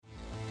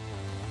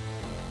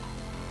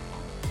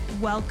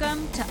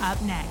Welcome to Up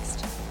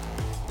Next.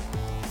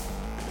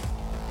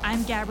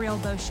 I'm Gabrielle,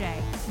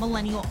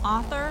 millennial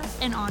author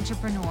and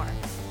entrepreneur.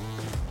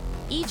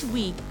 Each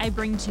week, I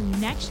bring to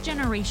next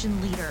generation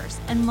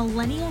leaders and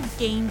millennial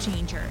game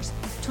changers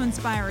to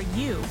inspire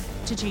you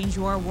to change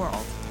your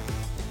world.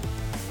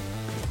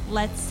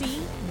 Let's see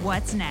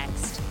what's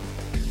next.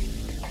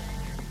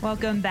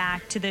 Welcome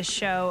back to the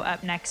show,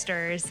 Up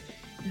Nexters.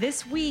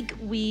 This week,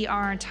 we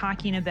are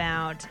talking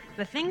about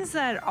the things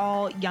that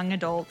all young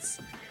adults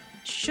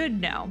should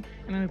know.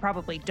 I mean, we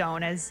probably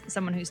don't. As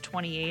someone who's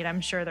 28,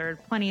 I'm sure there are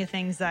plenty of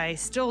things that I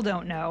still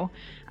don't know,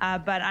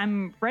 but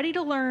I'm ready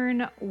to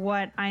learn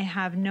what I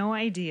have no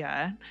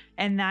idea,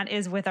 and that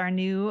is with our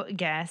new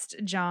guest,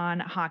 John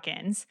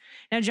Hawkins.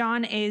 Now,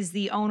 John is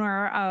the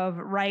owner of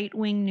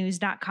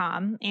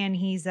rightwingnews.com, and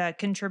he's a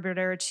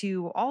contributor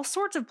to all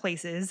sorts of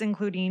places,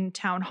 including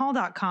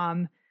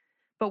townhall.com.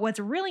 But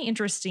what's really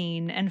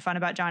interesting and fun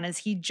about John is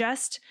he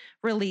just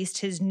released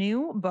his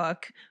new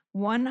book,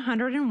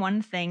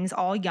 101 Things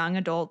All Young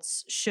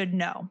Adults Should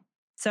Know.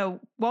 So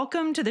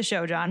welcome to the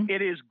show, John.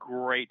 It is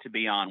great to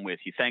be on with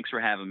you. Thanks for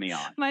having me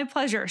on. My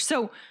pleasure.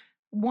 So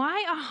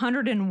why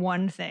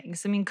 101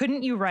 things? I mean,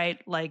 couldn't you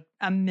write like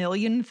a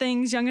million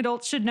things young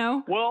adults should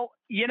know? Well,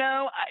 you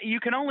know, you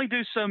can only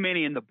do so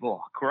many in the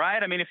book,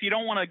 right? I mean, if you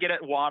don't want to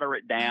water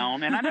it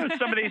down, and I know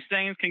some of these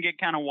things can get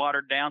kind of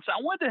watered down. So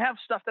I wanted to have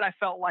stuff that I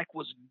felt like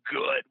was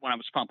good when I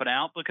was pumping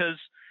out because,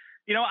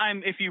 you know,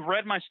 if you've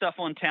read my stuff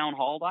on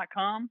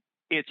townhall.com,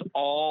 it's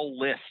all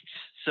lists.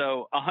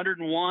 So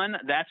 101,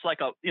 that's like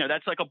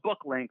a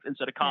book length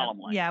instead of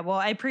column length. Yeah, well,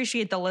 I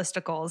appreciate the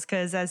listicles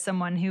because as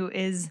someone who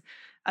is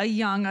a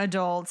young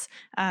adult,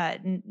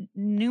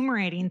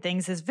 numerating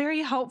things is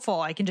very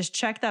helpful. I can just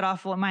check that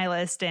off of my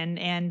list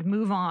and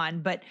move on.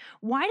 But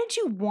why did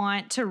you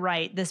want to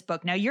write this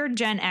book? Now, you're a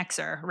Gen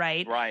Xer,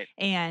 right? Right.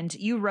 And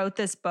you wrote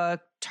this book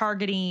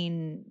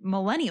targeting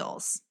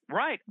millennials.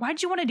 Right. Why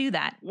did you want to do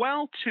that?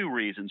 Well, two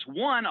reasons.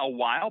 One, a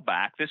while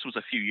back, this was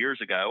a few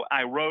years ago,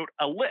 I wrote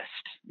a list,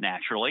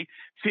 naturally,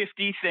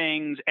 50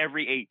 things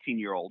every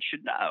 18-year-old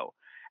should know.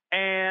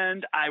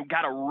 And I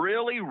got a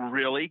really,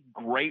 really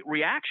great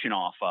reaction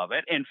off of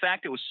it. In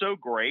fact, it was so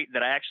great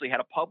that I actually had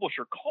a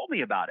publisher call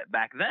me about it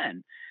back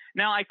then.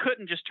 Now, I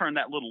couldn't just turn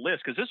that little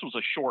list because this was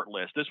a short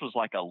list. This was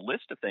like a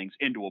list of things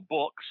into a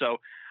book. So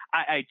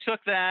I took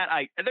that.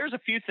 There's a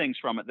few things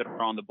from it that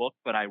are on the book,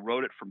 but I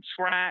wrote it from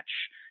scratch,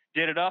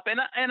 did it up.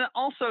 And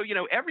also, you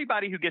know,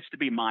 everybody who gets to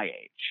be my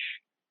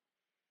age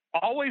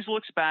always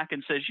looks back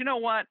and says, you know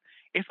what?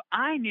 If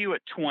I knew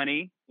at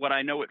 20 what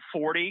I know at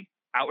 40,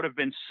 I would have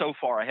been so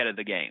far ahead of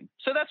the game.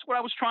 So that's what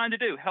I was trying to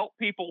do, help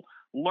people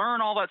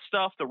learn all that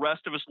stuff the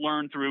rest of us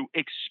learn through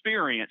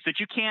experience that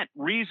you can't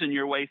reason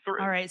your way through.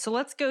 All right, so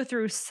let's go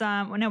through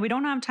some. No, we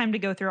don't have time to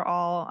go through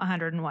all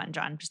 101,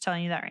 John. I'm just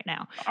telling you that right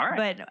now. All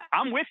right. But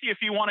I'm with you if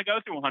you want to go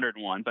through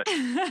 101. But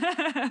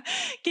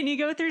can you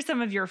go through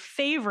some of your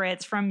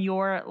favorites from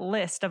your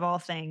list of all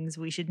things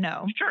we should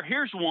know? Sure.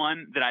 Here's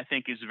one that I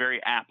think is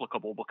very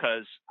applicable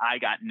because I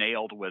got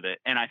nailed with it.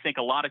 And I think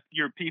a lot of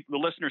your people,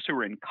 the listeners who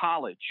are in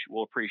college,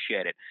 will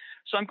appreciate it.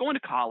 So I'm going to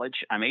college.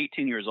 I'm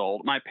 18 years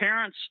old. My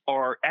parents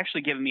are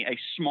actually giving me a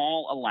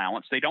small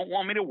allowance. They don't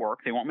want me to work.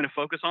 They want me to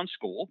focus on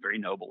school. Very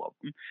noble of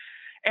them.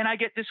 And I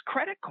get this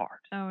credit card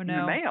in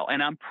the mail,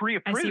 and I'm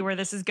pre-approved. I see where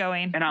this is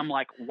going. And I'm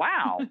like,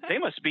 wow, they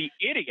must be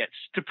idiots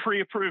to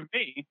pre-approve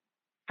me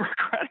for a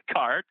credit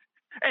card.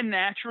 And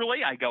naturally,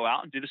 I go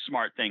out and do the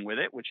smart thing with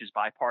it, which is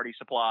buy party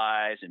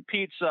supplies and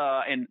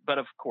pizza. But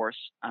of course,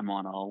 I'm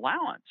on an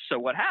allowance. So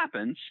what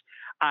happens?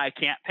 I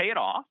can't pay it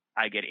off.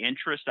 I get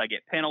interest. I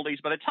get penalties.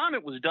 By the time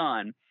it was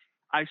done,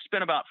 I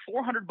spent about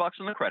 $400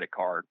 on the credit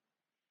card,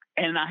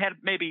 and I had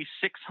maybe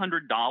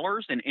 $600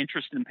 in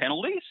interest and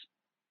penalties.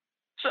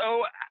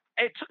 So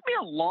it took me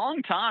a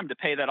long time to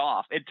pay that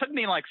off. It took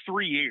me like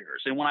 3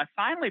 years. And when I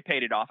finally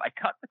paid it off, I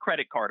cut the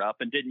credit card up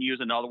and didn't use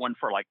another one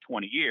for like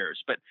 20 years.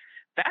 But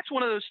that's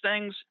one of those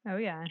things. Oh,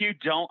 yeah.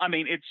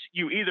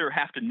 You either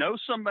have to know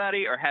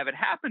somebody or have it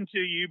happen to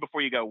you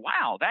before you go,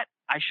 wow,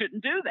 I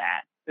shouldn't do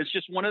that. It's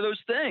just one of those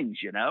things,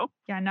 you know?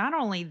 Yeah, not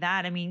only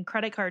that, I mean,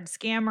 credit card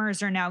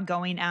scammers are now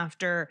going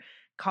after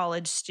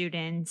college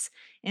students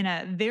in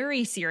a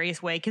very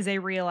serious way because they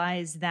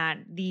realize that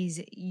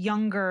these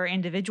younger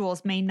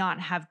individuals may not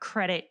have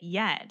credit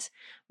yet.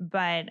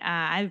 But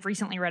I've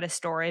recently read a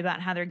story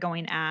about how they're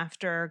going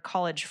after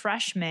college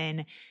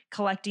freshmen,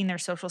 collecting their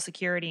social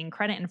security and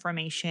credit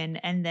information,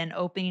 and then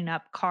opening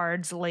up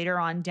cards later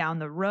on down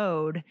the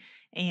road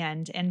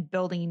and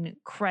building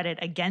credit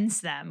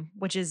against them,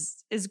 which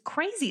is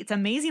crazy. It's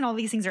amazing all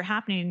these things are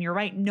happening. And you're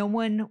right. No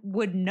one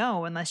would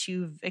know unless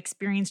you've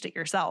experienced it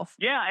yourself.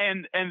 Yeah.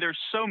 And there's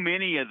so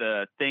many of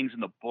the things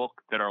in the book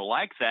that are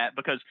like that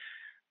because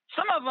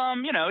some of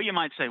them, you know, you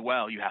might say,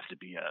 well, you have to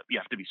be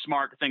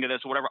smart to think of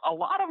this or whatever. A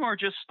lot of them are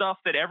just stuff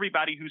that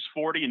everybody who's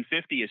 40 and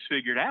 50 has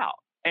figured out.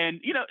 And,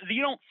 you know,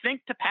 you don't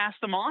think to pass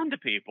them on to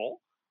people.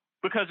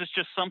 because it's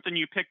just something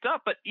you picked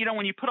up. But,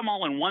 when you put them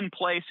all in one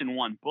place in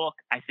one book,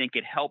 I think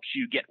it helps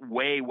you get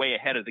way, way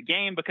ahead of the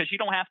game because you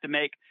don't have to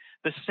make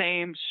the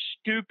same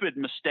stupid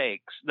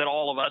mistakes that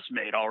all of us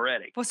made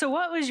already. Well, so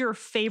what was your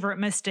favorite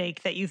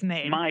mistake that you've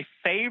made? My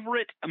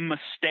favorite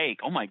mistake,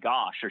 oh my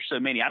gosh, there's so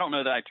many. I don't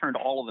know that I turned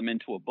all of them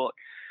into a book.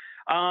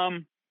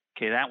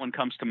 Okay, that one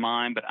comes to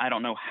mind, but I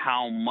don't know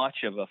how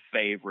much of a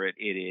favorite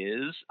it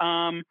is.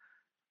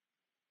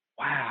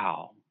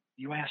 Wow.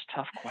 You ask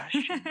tough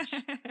questions.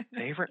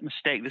 Favorite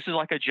mistake. This is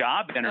like a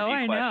job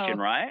interview question,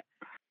 right?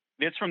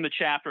 It's from the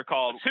chapter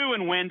called Who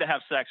and When to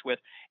Have Sex With.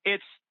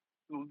 It's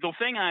the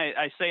thing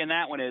I say in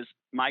that one is,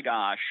 my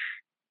gosh,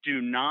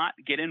 do not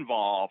get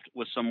involved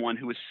with someone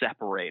who is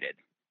separated.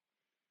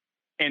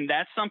 And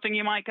that's something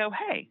you might go,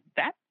 hey,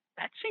 that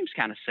seems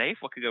kind of safe.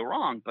 What could go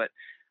wrong? But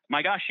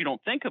my gosh, you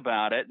don't think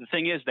about it. The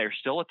thing is, they're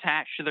still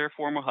attached to their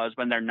former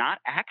husband. They're not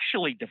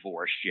actually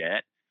divorced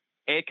yet.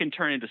 It can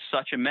turn into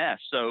such a mess.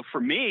 So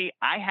for me,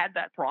 I had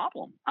that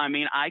problem. I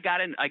mean, I got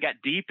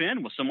deep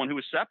in with someone who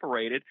was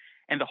separated,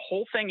 and the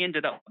whole thing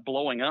ended up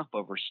blowing up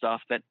over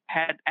stuff that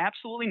had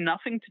absolutely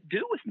nothing to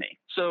do with me.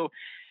 So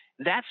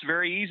that's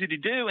very easy to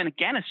do. And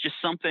again, it's just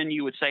something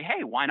you would say,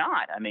 hey, why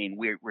not? I mean,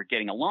 we're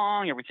getting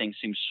along. Everything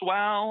seems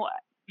swell.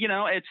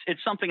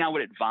 It's something I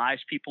would advise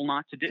people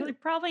not to do. It's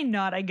probably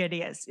not a good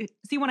idea.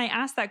 See, when I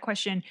asked that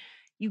question,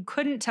 you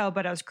couldn't tell,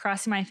 but I was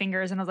crossing my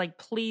fingers and I was like,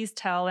 please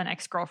tell an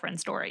ex-girlfriend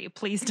story.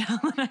 Please tell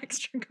an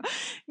extra,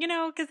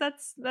 because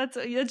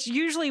that's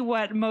usually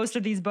what most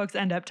of these books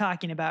end up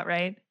talking about,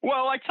 right?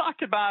 Well, I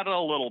talked about it a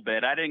little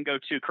bit. I didn't go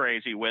too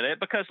crazy with it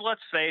because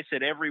let's face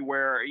it,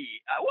 everywhere,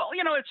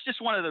 it's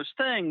just one of those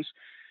things,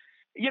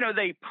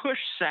 they push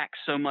sex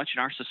so much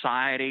in our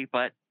society,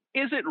 but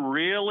is it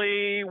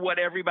really what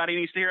everybody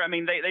needs to hear? I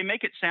mean, they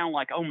make it sound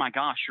like, oh my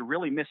gosh, you're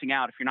really missing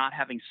out if you're not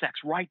having sex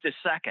right this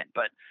second.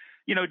 But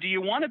do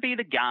you want to be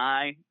the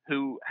guy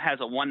who has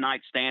a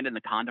one-night stand and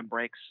the condom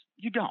breaks?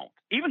 You don't.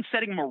 Even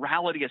setting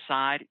morality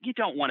aside, you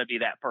don't want to be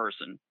that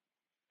person.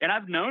 And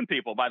I've known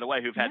people, by the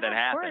way, who've had that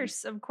happen.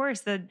 Of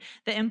course, the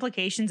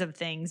implications of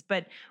things.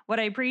 But what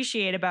I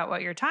appreciate about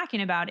what you're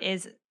talking about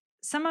is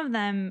some of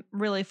them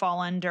really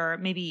fall under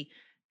maybe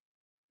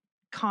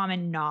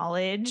common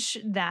knowledge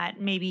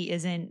that maybe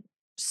isn't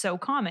so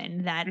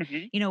common that,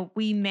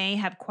 we may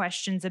have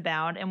questions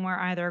about, and we're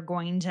either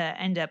going to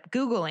end up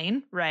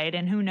Googling, right?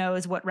 And who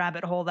knows what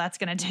rabbit hole that's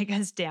going to take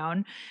us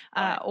down,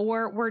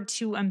 or we're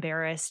too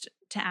embarrassed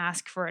to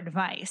ask for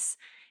advice.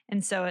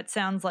 And so it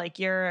sounds like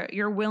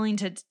you're willing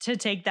to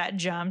take that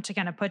jump to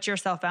kind of put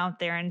yourself out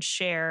there and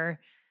share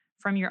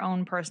from your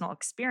own personal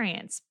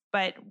experience.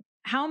 But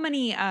how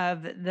many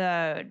of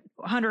the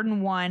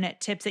 101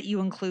 tips that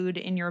you include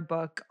in your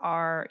book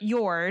are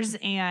yours,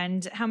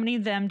 and how many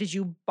of them did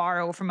you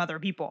borrow from other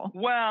people?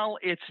 Well,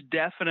 it's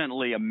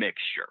definitely a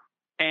mixture.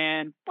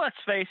 And let's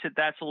face it,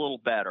 that's a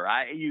little better.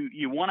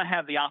 You want to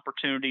have the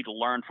opportunity to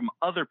learn from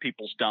other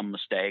people's dumb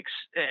mistakes,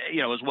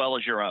 as well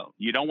as your own.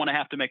 You don't want to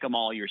have to make them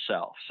all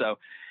yourself. So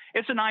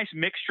it's a nice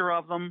mixture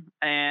of them.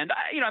 And,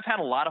 I've had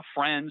a lot of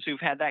friends who've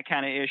had that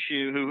kind of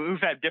issue,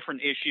 who've had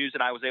different issues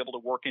that I was able to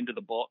work into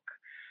the book.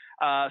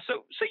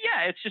 So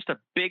yeah, it's just a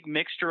big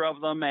mixture of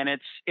them. And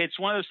it's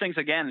one of those things,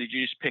 again, that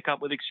you just pick up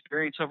with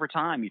experience over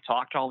time. You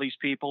talk to all these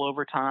people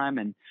over time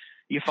and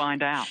you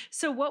find out.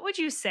 So what would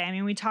you say? I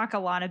mean, we talk a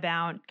lot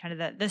about kind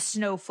of the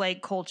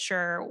snowflake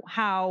culture,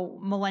 how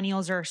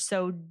millennials are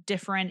so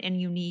different and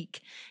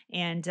unique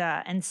and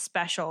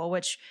special,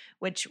 which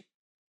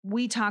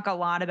we talk a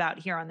lot about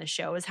here on the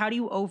show is how do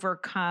you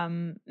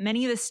overcome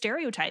many of the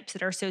stereotypes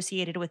that are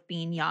associated with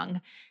being young?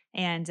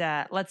 And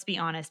let's be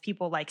honest,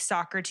 people like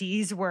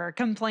Socrates were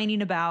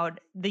complaining about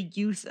the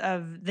youth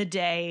of the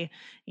day,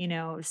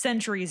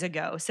 centuries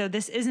ago. So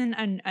this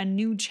isn't a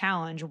new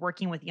challenge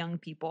working with young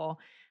people.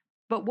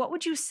 But what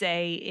would you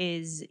say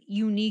is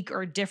unique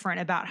or different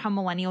about how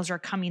millennials are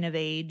coming of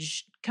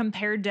age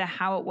compared to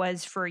how it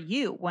was for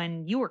you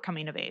when you were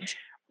coming of age?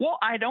 Well,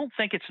 I don't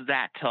think it's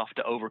that tough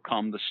to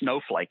overcome the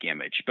snowflake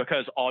image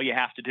because all you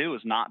have to do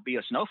is not be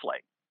a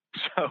snowflake.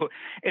 So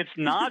it's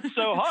not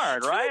so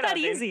hard, right? It's that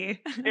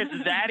easy.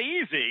 It's that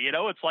easy.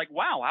 It's like,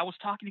 wow, I was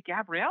talking to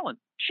Gabrielle and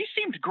she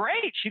seemed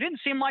great. She didn't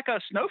seem like a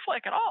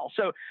snowflake at all.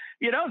 So,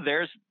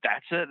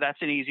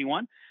 that's an easy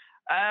one.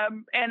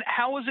 And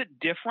how is it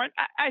different?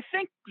 I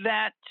think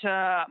that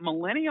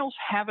millennials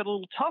have it a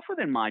little tougher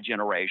than my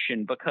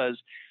generation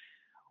because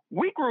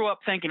we grew up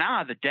thinking,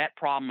 the debt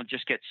problem will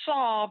just get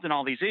solved and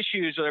all these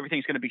issues, so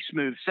everything's going to be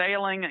smooth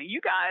sailing.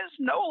 You guys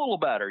know a little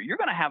better. You're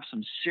going to have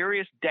some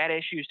serious debt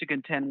issues to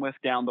contend with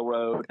down the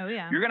road. Oh,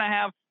 yeah. You're going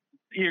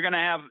to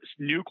have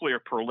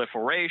nuclear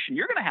proliferation.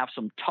 You're going to have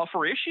some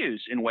tougher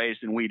issues in ways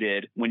than we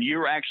did when you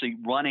were actually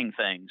running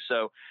things.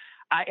 So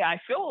I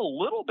feel a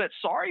little bit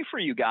sorry for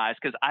you guys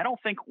because I don't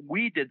think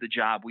we did the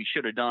job we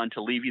should have done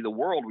to leave you the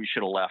world we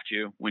should have left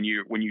you when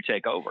you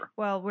take over.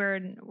 Well,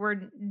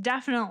 we're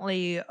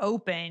definitely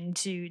open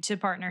to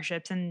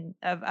partnerships and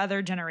of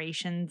other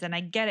generations, and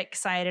I get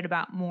excited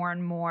about more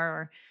and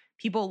more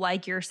people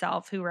like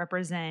yourself who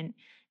represent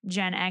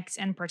Gen X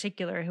in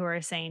particular who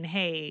are saying,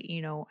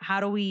 hey, how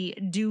do we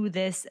do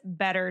this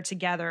better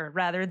together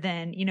rather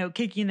than,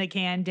 kicking the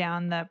can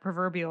down the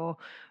proverbial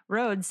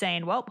road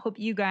saying, well, hope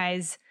you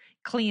guys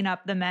clean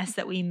up the mess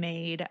that we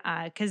made.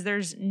 Cause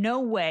there's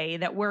no way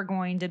that we're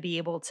going to be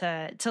able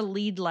to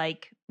lead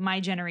like my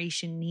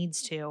generation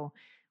needs to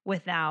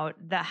without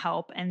the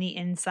help and the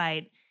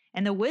insight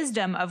and the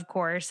wisdom, of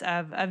course,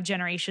 of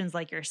generations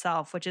like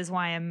yourself, which is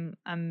why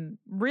I'm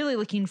really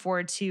looking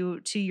forward to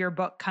your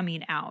book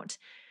coming out.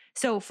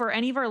 So for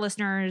any of our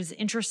listeners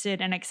interested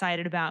and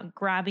excited about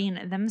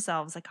grabbing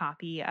themselves a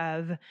copy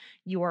of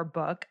your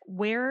book,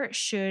 where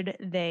should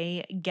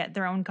they get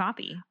their own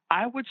copy?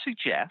 I would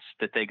suggest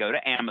that they go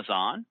to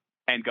Amazon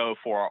and go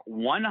for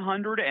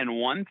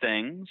 101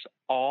 Things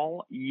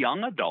All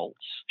Young Adults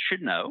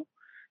Should Know.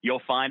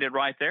 You'll find it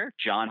right there.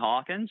 John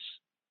Hawkins.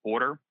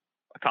 Order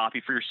a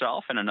copy for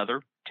yourself and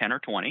another 10 or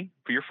 20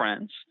 for your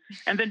friends,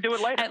 and then do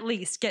it later. At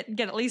least get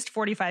at least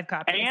 45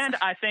 copies. And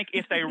I think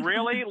if they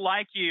really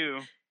like you,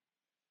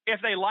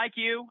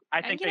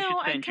 I think they should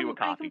send you a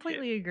copy. I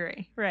completely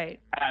agree. Right.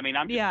 I mean,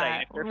 I'm just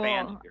saying, if they're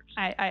fans of yours.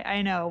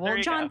 I know. Well,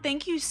 John,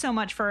 thank you so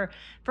much for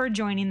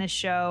joining the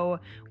show.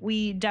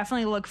 We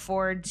definitely look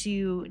forward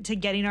to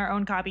getting our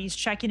own copies,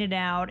 checking it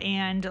out,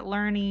 and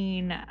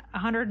learning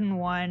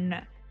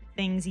 101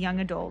 things young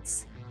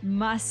adults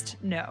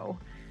must know.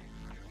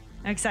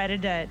 I'm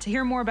excited to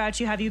hear more about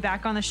you, have you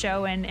back on the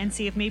show, and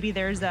see if maybe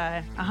there's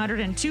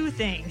 102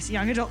 things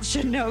young adults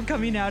should know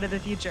coming out of the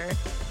future.